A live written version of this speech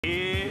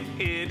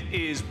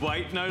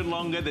Wait no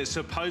longer. There's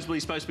supposedly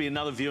supposed to be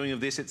another viewing of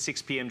this at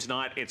 6 p.m.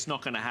 tonight. It's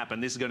not going to happen.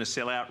 This is going to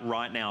sell out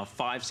right now.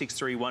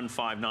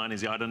 563159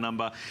 is the item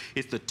number.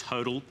 It's the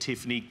Total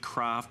Tiffany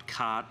craft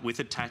cart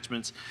with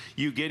attachments.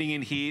 You're getting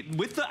in here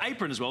with the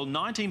apron as well.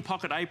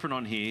 19-pocket apron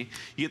on here.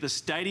 You get the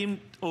stadium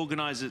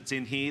organizer that's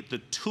in here. The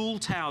tool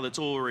towel that's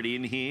already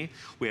in here.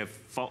 We have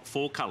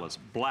four colours: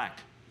 black,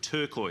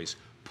 turquoise,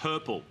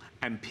 purple,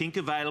 and pink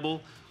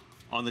available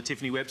on the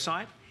Tiffany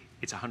website.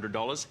 It's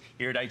 $100.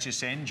 Here at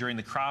HSN during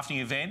the crafting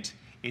event,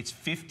 it's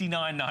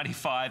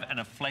 $59.95 and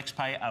a flex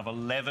pay of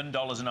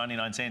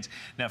 $11.99.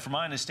 Now, from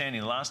my understanding,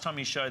 the last time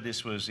you showed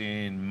this was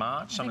in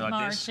March, something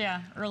like this. March,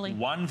 yeah, early.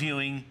 One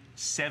viewing,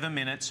 7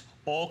 minutes,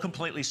 all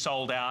completely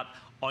sold out.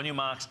 On your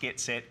marks, get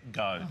set,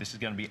 go. This is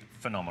going to be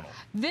phenomenal.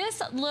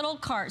 This little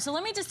cart. So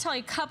let me just tell you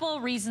a couple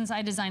of reasons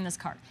I designed this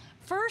cart.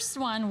 First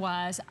one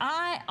was,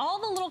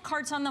 all the little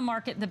carts on the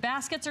market, the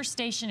baskets are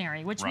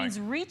stationary, which means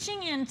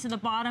reaching into the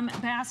bottom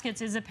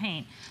baskets is a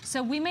pain.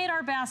 So we made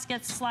our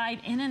baskets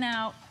slide in and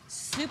out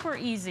super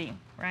easy,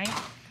 right?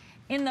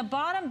 In the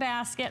bottom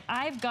basket,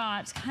 I've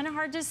got, it's kind of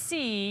hard to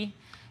see,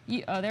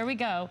 oh, there we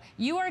go.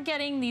 You are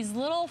getting these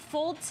little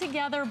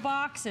fold-together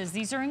boxes.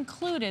 These are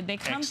included. They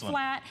come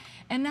flat,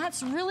 and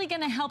that's really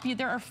going to help you.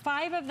 There are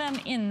 5 of them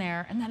in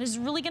there, and that is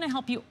really going to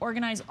help you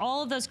organize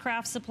all of those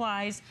craft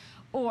supplies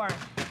or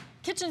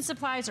kitchen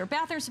supplies or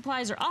bathroom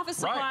supplies or office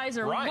supplies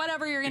or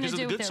whatever you're going to do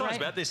with it, the good size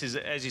about this is,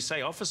 as you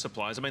say, office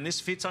supplies. I mean, this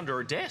fits under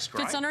a desk,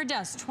 right? Fits under a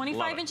desk,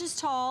 25 inches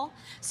tall.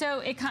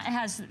 So it's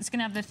going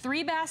to have the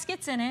 3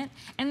 baskets in it.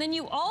 And then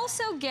you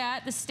also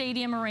get the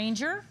stadium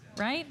arranger,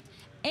 right?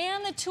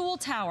 And the tool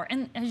tower.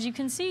 And as you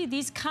can see,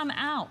 these come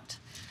out.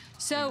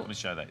 So let me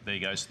show that. There you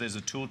go. So there's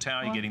a tool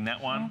tower, you're getting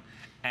that one.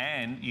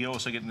 And you're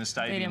also getting the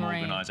stadium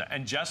organizer.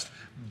 And just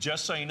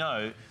so you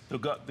know,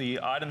 they've got the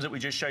items that we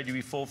just showed you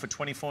before for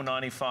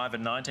 $24.95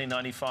 and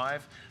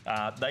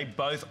 $19.95. They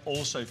both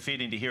also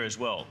fit into here as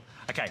well.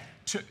 Okay,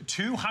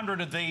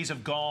 200 of these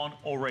have gone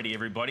already,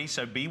 everybody.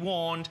 So be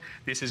warned,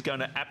 this is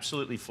going to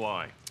absolutely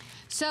fly.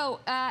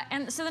 So,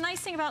 so the nice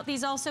thing about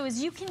these also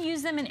is you can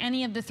use them in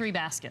any of the 3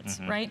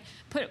 baskets, right?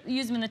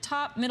 Use them in the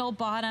top, middle,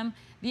 bottom.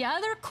 The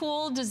other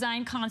cool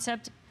design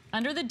concept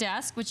under the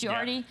desk, which you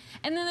already,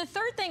 and then the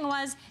third thing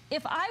was,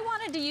 if I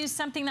wanted to use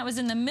something that was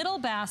in the middle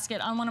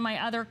basket on one of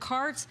my other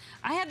carts,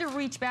 I had to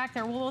reach back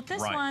there. Well, with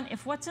this one,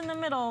 if what's in the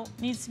middle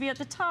needs to be at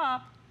the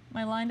top, am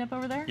I lined up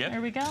over there? Yep.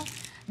 There we go.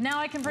 Now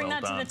I can bring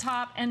that to the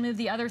top and move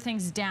the other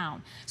things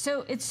down.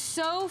 So it's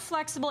so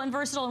flexible and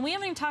versatile, and we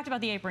haven't even talked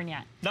about the apron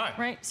yet. No.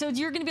 Right? So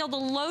you're gonna be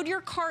able to load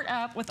your cart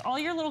up with all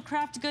your little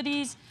craft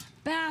goodies,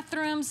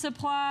 bathroom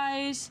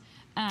supplies,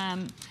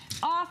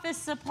 office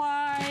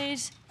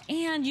supplies,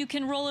 and you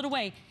can roll it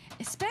away.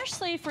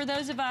 Especially for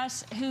those of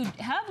us who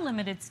have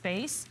limited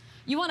space,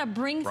 you want to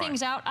bring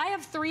things out. I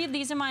have 3 of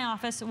these in my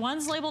office.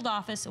 One's labeled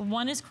office,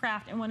 one is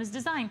craft, and one is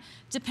design,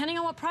 depending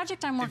on what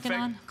project I'm working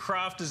on.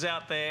 Crafters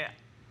out there,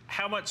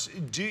 how much,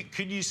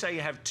 could you say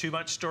you have too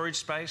much storage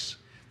space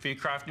for your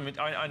crafting?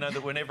 I know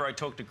that whenever I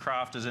talk to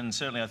crafters, and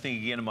certainly I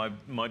think again of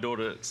my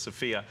daughter,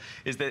 Sophia,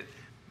 is that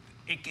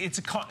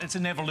it's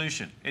an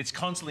evolution. It's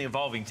constantly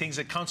evolving. Things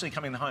are constantly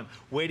coming in the home.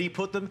 Where do you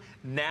put them?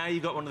 Now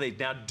you've got one of these.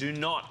 Now do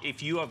not,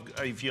 if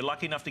you're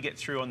lucky enough to get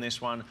through on this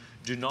one,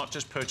 do not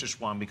just purchase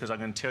one, because I'm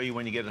going to tell you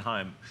when you get it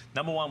home.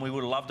 Number one, we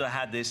would have loved to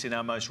have had this in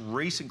our most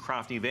recent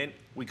crafting event.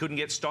 We couldn't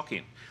get stock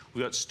in.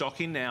 We've got stock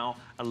in now,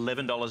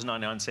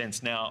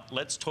 $11.99. Now,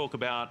 let's talk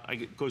about,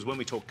 because when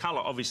we talk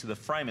colour, obviously the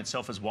frame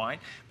itself is white,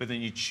 but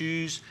then you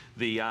choose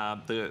the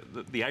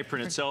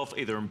apron itself,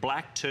 either in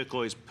black,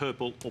 turquoise,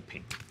 purple, or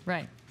pink.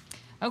 Right.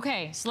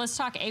 Okay, so let's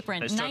talk apron.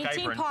 Let's talk 19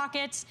 apron.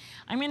 pockets.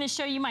 I'm going to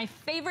show you my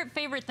favorite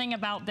thing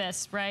about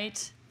this,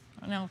 right?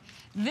 No,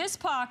 this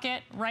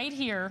pocket right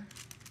here,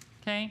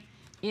 okay,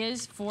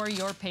 is for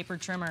your paper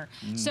trimmer.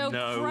 So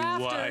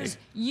crafters,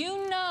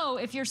 you know,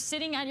 if you're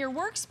sitting at your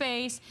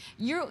workspace,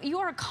 you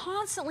are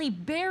constantly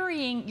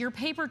burying your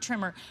paper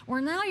trimmer,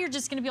 where now you're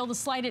just gonna be able to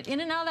slide it in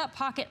and out of that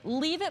pocket,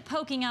 leave it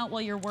poking out while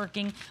you're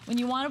working. When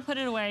you wanna put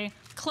it away,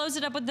 close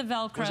it up with the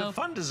Velcro. Was it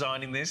fun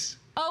designing this?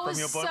 Oh, from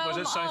your book? Was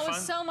it so fun? It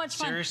was so much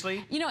fun.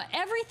 Seriously? You know,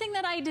 everything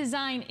that I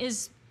design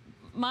is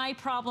my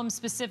problem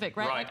specific,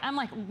 right? Like, I'm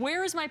like,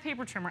 where is my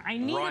paper trimmer? I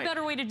need a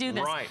better way to do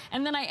this.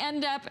 And then I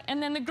end up,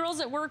 and then the girls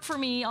that work for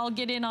me, I'll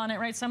get in on it,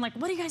 right? So I'm like,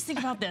 what do you guys think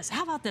about this?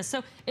 How about this?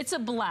 So it's a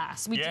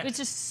blast. It's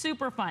just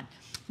super fun.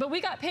 But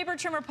we got paper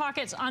trimmer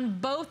pockets on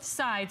both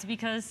sides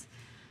because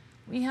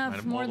we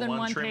have more than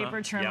one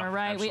paper trimmer,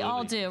 right? Absolutely. We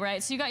all do,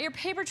 right? So you got your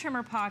paper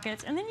trimmer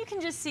pockets, and then you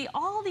can just see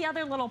all the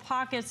other little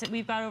pockets that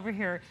we've got over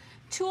here.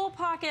 Tool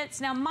pockets.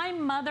 Now, my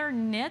mother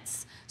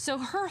knits, so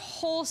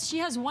she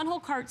has one whole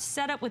cart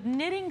set up with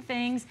knitting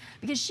things,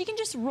 because she can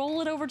just roll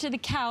it over to the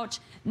couch,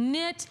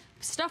 knit,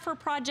 stuff her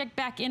project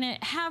back in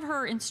it, have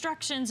her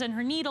instructions and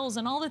her needles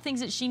and all the things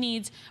that she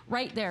needs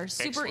right there.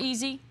 Super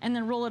easy, and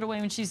then roll it away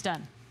when she's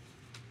done.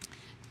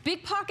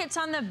 Big pockets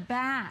on the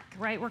back,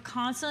 right? We're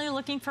constantly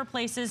looking for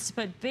places to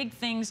put big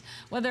things,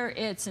 whether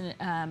it's an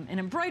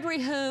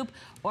embroidery hoop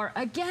or,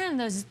 again,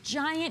 those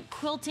giant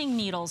quilting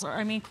needles,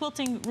 or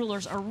quilting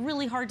rulers are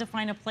really hard to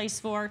find a place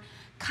for.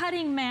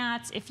 Cutting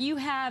mats, if you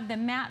have the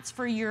mats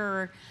for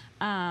your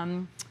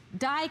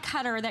die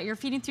cutter that you're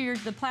feeding through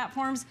the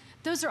platforms,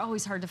 those are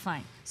always hard to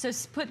find. So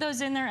put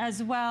those in there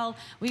as well.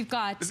 We've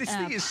got this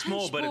thing is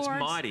small, but it's boards.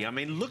 mighty. I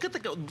mean, look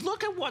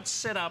at what's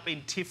set up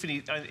in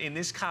Tiffany in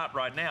this cart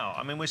right now.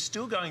 I mean, we're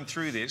still going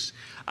through this.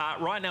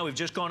 Right now, we've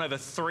just gone over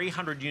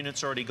 300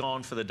 units already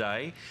gone for the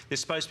day. There's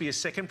supposed to be a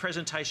second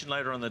presentation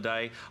later on the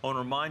day. I want to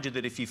remind you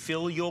that if you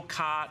fill your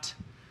cart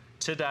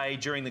today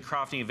during the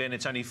crafting event,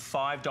 it's only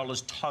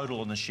 $5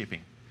 total on the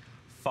shipping.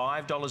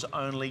 $5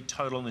 only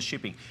total on the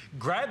shipping.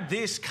 Grab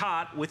this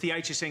cart with the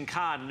HSN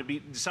card and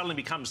it suddenly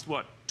becomes,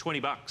 what,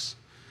 20 bucks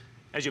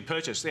as your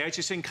purchase. The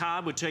HSN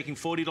card, we're taking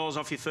 $40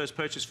 off your first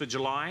purchase for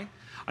July.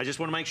 I just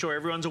want to make sure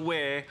everyone's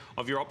aware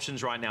of your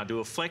options right now. Do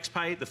a flex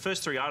pay. The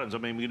first 3 items, I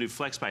mean, we can do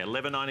flex pay,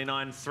 $11.99,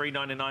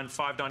 $3.99,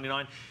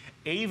 $5.99.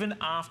 Even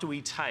after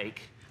we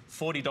take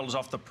 $40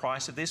 off the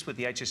price of this with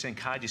the HSN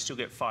card, you still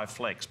get 5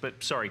 flex.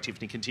 But sorry,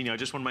 Tiffany, continue. I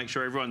just want to make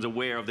sure everyone's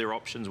aware of their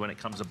options when it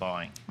comes to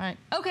buying. Right.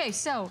 Okay,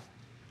 so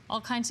all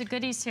kinds of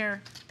goodies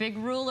here. Big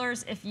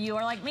rulers. If you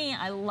are like me,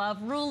 I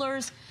love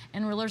rulers,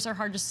 and rulers are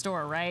hard to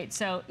store, right?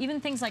 So even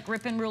things like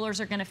Rip-N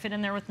rulers are gonna fit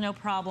in there with no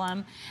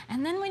problem.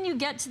 And then when you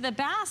get to the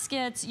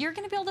baskets, you're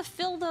gonna be able to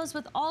fill those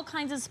with all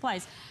kinds of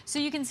supplies. So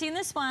you can see in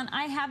this one,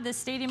 I have the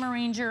Stadium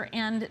Arranger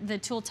and the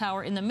tool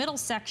tower in the middle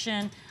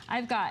section.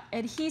 I've got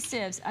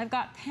adhesives, I've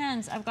got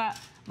pens, I've got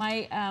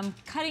my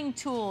cutting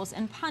tools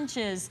and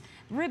punches,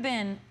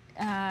 ribbon,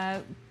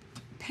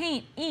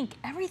 paint, ink,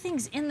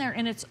 everything's in there,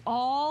 and it's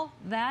all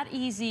that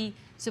easy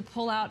to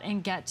pull out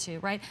and get to,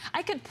 right?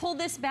 I could pull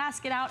this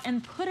basket out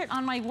and put it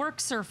on my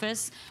work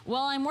surface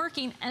while I'm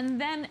working and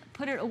then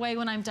put it away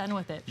when I'm done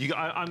with it.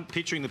 I'm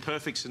picturing the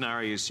perfect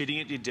scenario,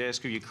 sitting at your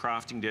desk or your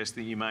crafting desk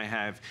that you may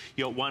have,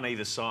 you got one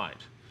either side.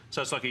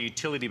 So it's like a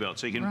utility belt,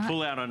 so you can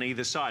pull out on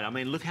either side. I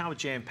mean, look how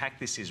jam-packed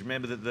this is.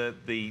 Remember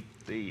that the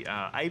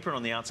apron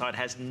on the outside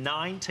has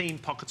 19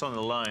 pockets on it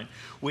alone.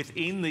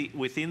 Within the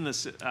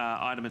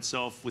item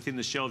itself, within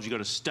the shelves, you've got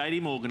a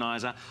stadium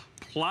organizer,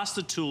 plus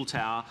the tool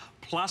tower,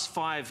 plus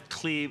 5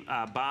 clear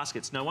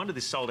baskets. No wonder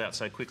this sold out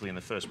so quickly in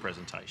the first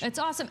presentation. It's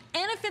awesome,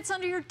 and it fits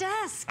under your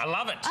desk. I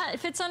love it. It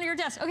fits under your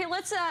desk. Okay,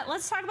 let's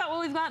talk about what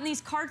we've got in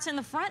these carts in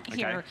the front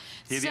here.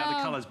 Here are the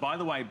other colours. By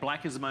the way,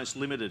 black is the most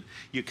limited.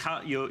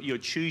 You're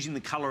choosing the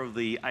colour of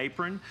the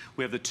apron.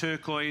 We have the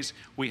turquoise,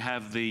 we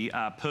have the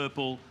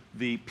purple,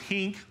 the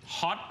pink,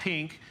 hot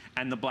pink,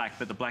 and the black,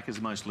 but the black is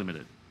the most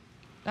limited.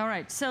 All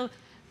right, so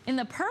in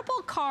the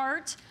purple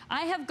cart,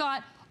 I have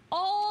got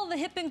all the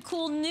hip and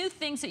cool new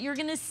things that you're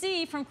gonna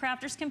see from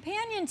Crafter's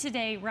Companion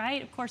today,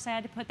 right? Of course, I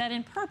had to put that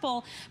in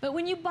purple, but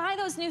when you buy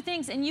those new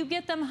things and you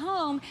get them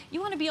home,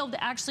 you wanna be able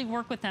to actually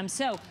work with them.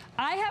 So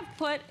I have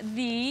put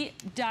the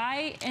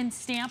die and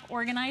stamp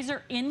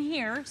organizer in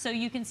here, so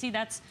you can see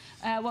that's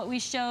what we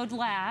showed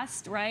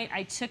last, right?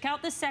 I took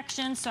out the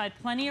section, so I had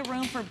plenty of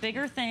room for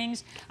bigger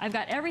things. I've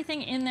got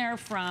everything in there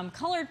from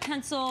colored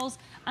pencils,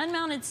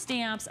 unmounted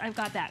stamps, I've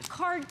got that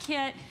card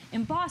kit,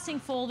 embossing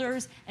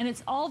folders, and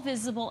it's all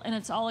visible and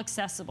it's all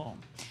accessible.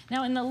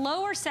 Now in the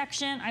lower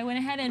section, I went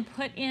ahead and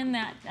put in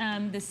that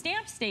the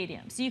stamp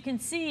stadium. So you can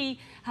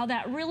see how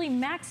that really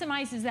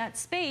maximizes that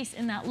space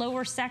in that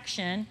lower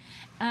section.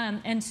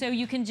 And so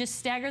you can just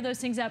stagger those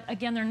things up.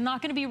 Again, they're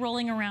not gonna be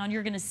rolling around.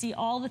 You're gonna see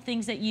all the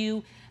things that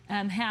you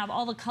have,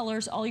 all the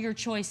colors, all your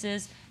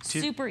choices,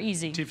 super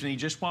easy. Tiffany,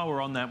 just while we're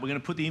on that, we're going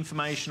to put the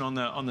information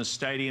on the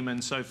stadium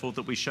and so forth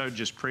that we showed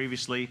just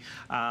previously.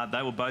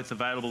 They were both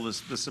available, the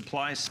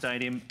supply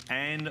stadium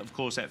and, of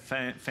course, that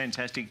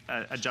fantastic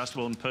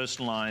adjustable and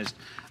personalised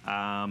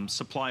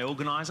supply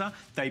organiser.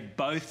 They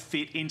both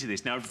fit into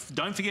this. Now,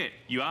 don't forget,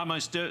 you are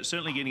most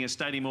certainly getting a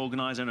stadium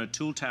organiser and a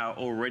tool tower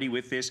already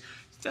with this.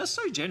 They're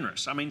so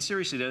generous. I mean,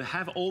 seriously, to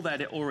have all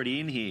that already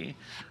in here.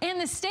 And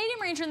the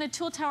Stadium Ranger and the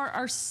Tool Tower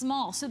are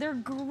small, so they're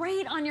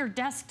great on your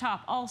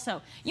desktop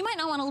also. You might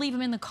not want to leave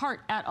them in the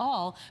cart at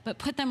all, but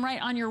put them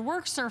right on your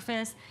work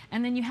surface,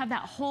 and then you have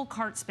that whole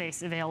cart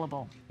space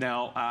available.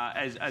 Now,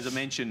 as I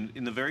mentioned,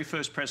 in the very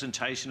first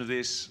presentation of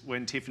this,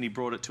 when Tiffany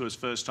brought it to us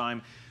first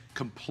time,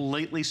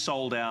 completely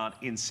sold out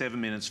in 7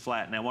 minutes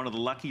flat. Now, one of the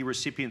lucky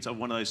recipients of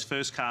one of those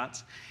first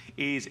carts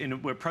is,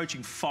 we're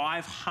approaching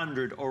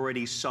 500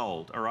 already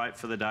sold, all right,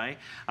 for the day.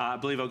 I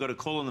believe I've got a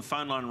call on the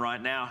phone line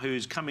right now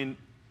who's come in.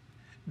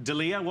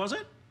 Delia, was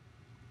it?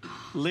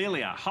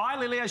 Lilia. Hi,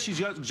 Lilia. She's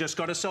just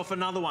got herself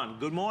another one.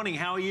 Good morning.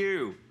 How are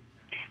you?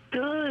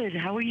 Good.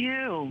 How are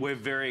you? We're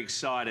very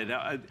excited.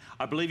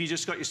 I believe you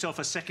just got yourself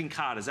a second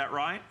cart. Is that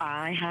right?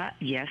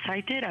 Yes,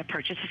 I did. I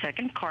purchased a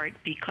second cart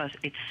because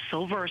it's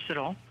so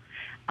versatile.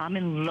 I'm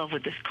in love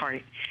with this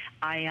cart.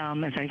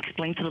 As I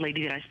explained to the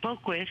lady that I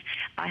spoke with,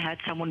 I had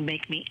someone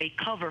make me a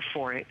cover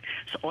for it.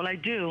 So all I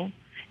do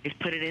is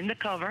put it in the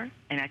cover,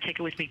 and I take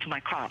it with me to my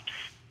crops.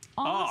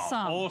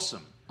 Awesome. Oh,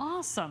 awesome.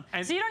 Awesome.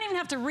 And so you don't even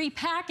have to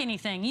repack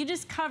anything. You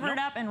just cover it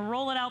up and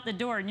roll it out the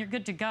door and you're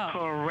good to go.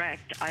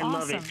 Correct. I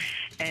love it.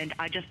 And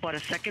I just bought a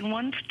second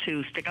one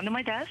to stick under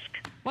my desk.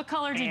 What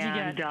color did you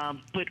get? And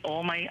put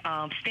all my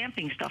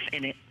stamping stuff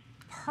in it.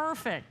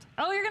 Perfect.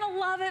 Oh, you're going to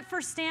love it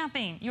for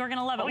stamping. You're going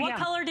to love it. What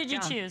color did you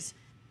choose?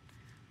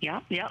 Yeah.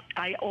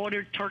 I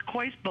ordered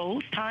turquoise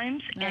both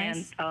times,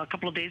 and a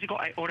couple of days ago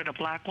I ordered a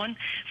black one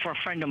for a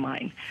friend of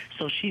mine.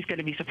 So she's going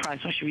to be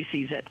surprised when she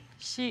receives it.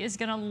 She is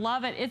going to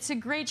love it. It's a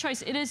great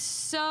choice. It is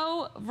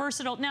so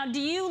versatile. Now,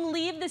 do you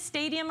leave the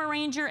Stadium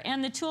Arranger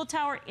and the Tool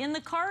Tower in the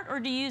cart, or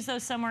do you use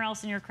those somewhere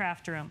else in your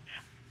craft room?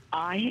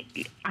 I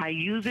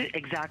use it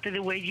exactly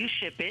the way you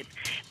ship it.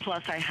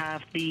 Plus, I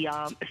have the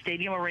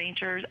Stadium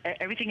Arrangers.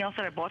 Everything else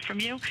that I bought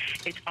from you,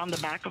 it's on the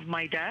back of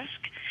my desk,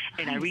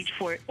 and I reach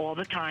for it all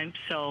the time.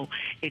 So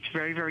it's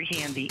very, very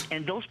handy.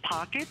 And those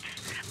pockets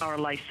are a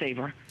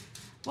lifesaver.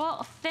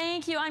 Well,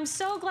 thank you. I'm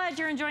so glad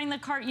you're enjoying the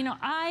cart. You know,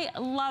 I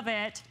love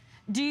it.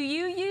 Do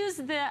you use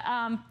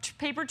the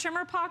paper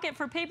trimmer pocket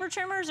for paper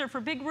trimmers or for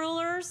big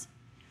rulers?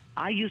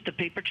 I use the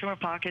paper trimmer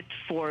pocket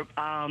for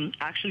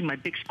actually my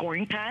big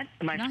scoring pad,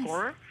 my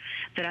scorer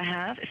that I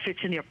have. It fits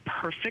in there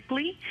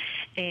perfectly.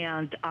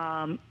 And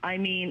I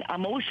mean,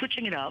 I'm always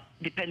switching it up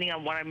depending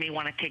on what I may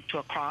want to take to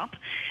a crop.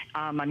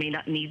 I may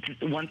not need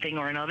one thing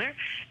or another.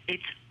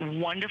 It's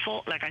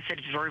wonderful. Like I said,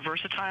 it's very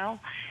versatile.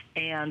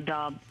 And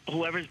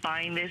whoever's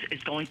buying this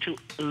is going to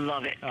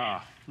love it.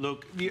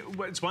 Look,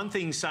 it's one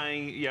thing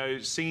saying, you know,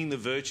 seeing the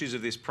virtues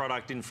of this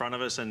product in front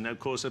of us and, of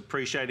course,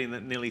 appreciating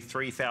that nearly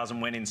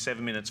 3,000 went in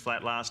 7 minutes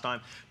flat last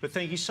time. But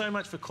thank you so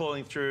much for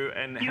calling through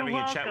and having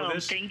a chat with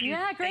us. Thank you.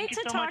 Yeah, great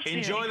to talk to you.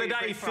 Enjoy the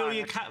day. Fill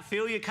your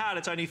card.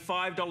 It's only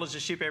 $5 to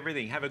ship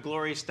everything. Have a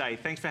glorious day.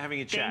 Thanks for having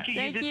a chat.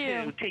 Thank you.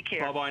 Too. Take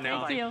care. Bye-bye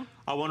now. Thank you.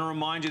 I want to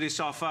remind you this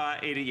offer,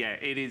 it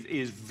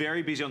is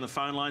very busy on the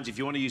phone lines. If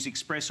you want to use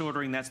express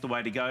ordering, that's the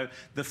way to go.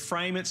 The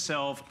frame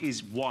itself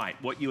is white.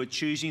 What you are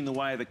choosing in the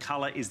way of the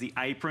colour is the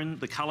apron.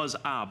 The colours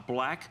are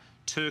black,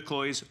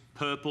 turquoise,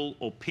 purple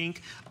or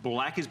pink.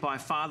 Black is by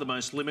far the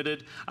most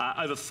limited.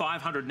 Over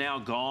 500 now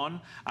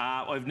gone.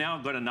 I've now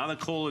got another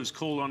caller who's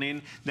called on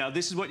in. Now,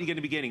 this is what you're going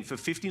to be getting for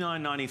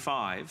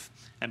 $59.95.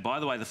 And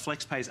by the way, the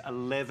flex pays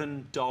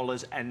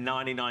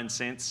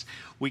 $11.99.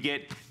 We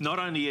get, not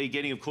only are you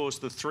getting, of course,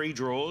 the 3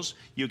 drawers,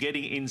 you're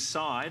getting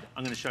inside,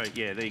 I'm going to show you,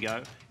 yeah, there you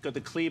go. Got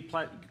the clear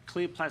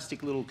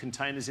plastic little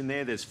containers in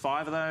there. There's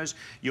 5 of those.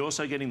 You're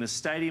also getting the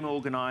Stadium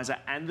Organizer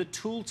and the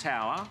Tool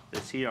Tower.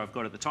 That's here, I've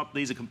got at the top.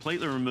 These are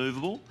completely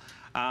removable.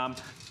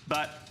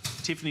 But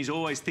Tiffany's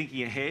always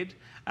thinking ahead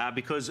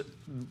because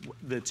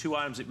the 2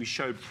 items that we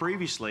showed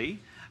previously,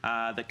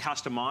 the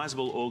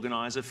customisable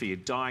organiser for your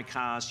die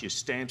cast, your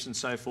stamps and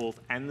so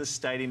forth, and the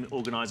Stadium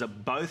Organiser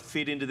both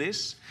fit into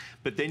this.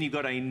 But then you've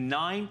got a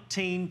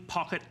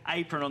 19-pocket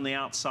apron on the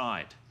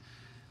outside.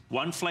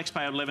 One flex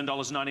pay of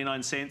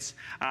 $11.99.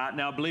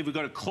 Now, I believe we've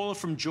got a caller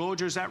from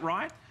Georgia, is that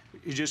right?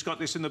 You just got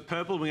this in the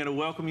purple. We're going to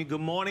welcome you.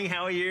 Good morning,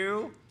 how are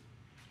you?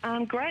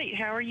 I'm great.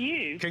 How are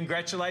you?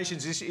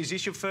 Congratulations. Is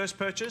this your first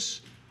purchase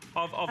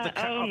of the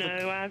cart? Oh,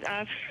 no,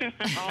 I've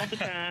all the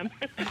time.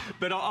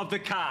 But of the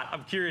cart.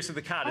 I'm curious of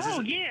the cart.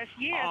 Yes.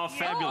 Oh,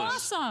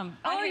 fabulous. Oh, awesome.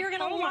 Oh, you're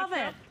going to love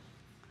it.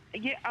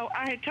 Yeah,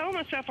 I had told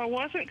myself I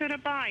wasn't going to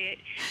buy it,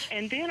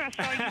 and then I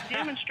saw you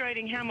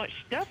demonstrating how much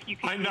stuff you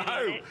can I get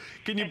know. in it.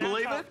 Can you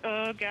believe it?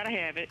 Oh, gotta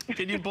have it.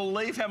 Can you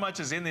believe how much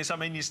is in this? I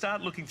mean, you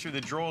start looking through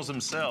the drawers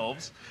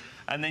themselves,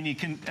 and then you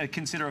can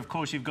consider, of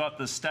course, you've got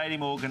the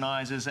Stadium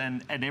Organisers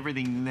and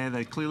everything in there,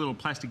 the clear little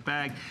plastic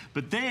bag.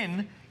 But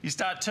then you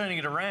start turning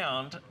it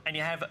around, and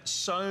you have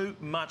so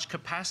much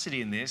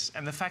capacity in this,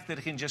 and the fact that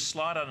it can just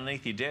slide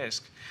underneath your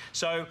desk.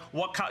 So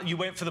what color? You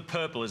went for the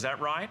purple, is that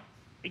right?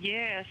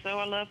 Yeah, so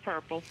I love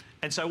purple.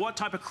 And so what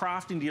type of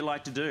crafting do you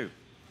like to do?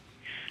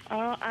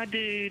 I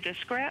do the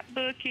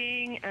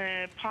scrapbooking,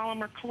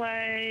 polymer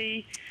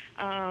clay,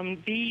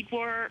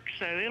 beadwork,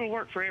 so it'll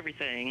work for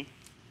everything.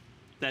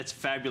 That's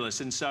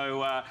fabulous. And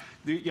so,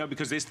 you know,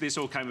 because this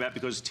all came about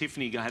because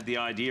Tiffany had the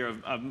idea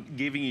of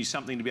giving you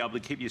something to be able to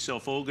keep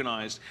yourself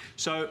organised.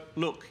 So,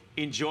 look,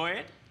 enjoy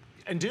it.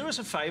 And do us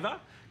a favour.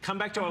 Come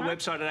back to our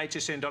website at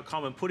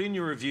hsn.com and put in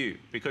your review,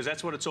 because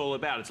that's what it's all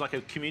about. It's like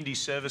a community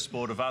service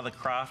board of other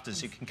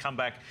crafters. You can come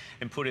back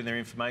and put in their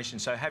information.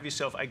 So have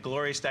yourself a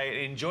glorious day and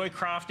enjoy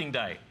crafting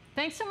day.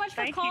 Thanks so much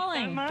for Thank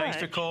calling. you so much. Thanks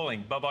for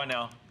calling. Bye-bye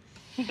now.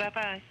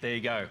 Bye-bye. There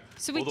you go.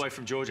 So all the way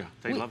from Georgia.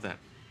 They love that.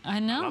 I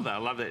know. I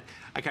love that.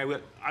 Okay, we're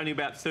only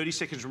about 30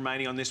 seconds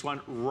remaining on this one.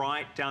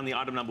 Write down the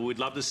item number. We'd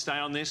love to stay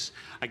on this.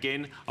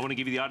 Again, I want to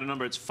give you the item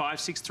number. It's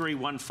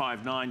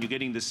 563159. You're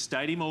getting the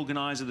Stadium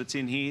Organizer that's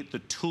in here, the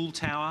Tool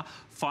Tower,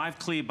 5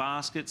 clear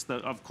baskets,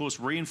 of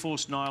course,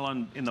 reinforced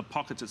nylon in the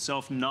pockets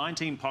itself,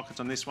 19 pockets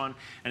on this one.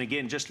 And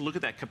again, just look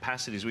at that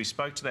capacity. As we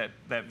spoke to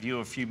that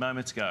viewer a few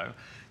moments ago,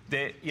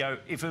 that, you know,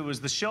 if it was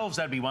the shelves,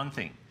 that'd be one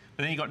thing.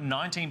 But then you've got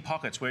 19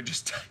 pockets where it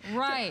just...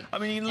 Right. I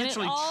mean, you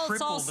literally it's all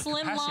triple the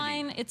capacity.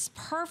 slimline. It's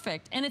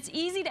perfect. And it's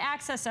easy to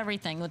access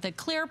everything. With the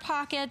clear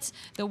pockets,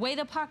 the way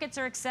the pockets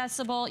are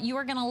accessible, you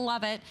are going to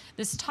love it.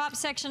 This top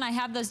section, I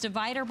have those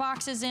divider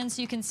boxes in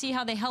so you can see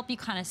how they help you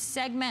kind of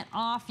segment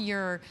off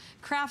your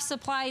craft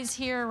supplies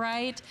here,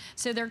 right?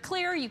 So they're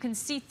clear, you can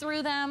see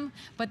through them,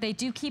 but they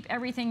do keep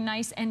everything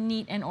nice and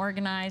neat and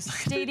organized.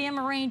 Stadium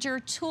arranger,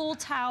 tool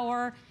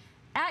tower,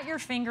 at your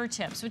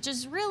fingertips, which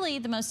is really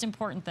the most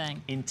important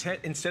thing.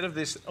 Instead of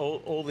this,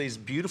 all these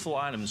beautiful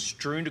items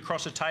strewn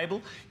across a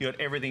table, you got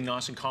everything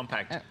nice and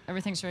compact.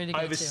 Everything's ready to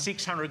go. Over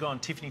 600 gone.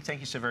 Tiffany, thank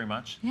you so very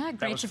much. Yeah,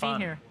 great to be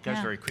here. Goes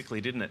very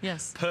quickly, didn't it?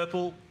 Yes.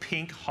 Purple,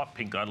 pink, hot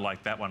pink. I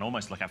like that one.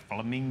 Almost like a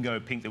flamingo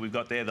pink that we've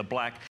got there. The black.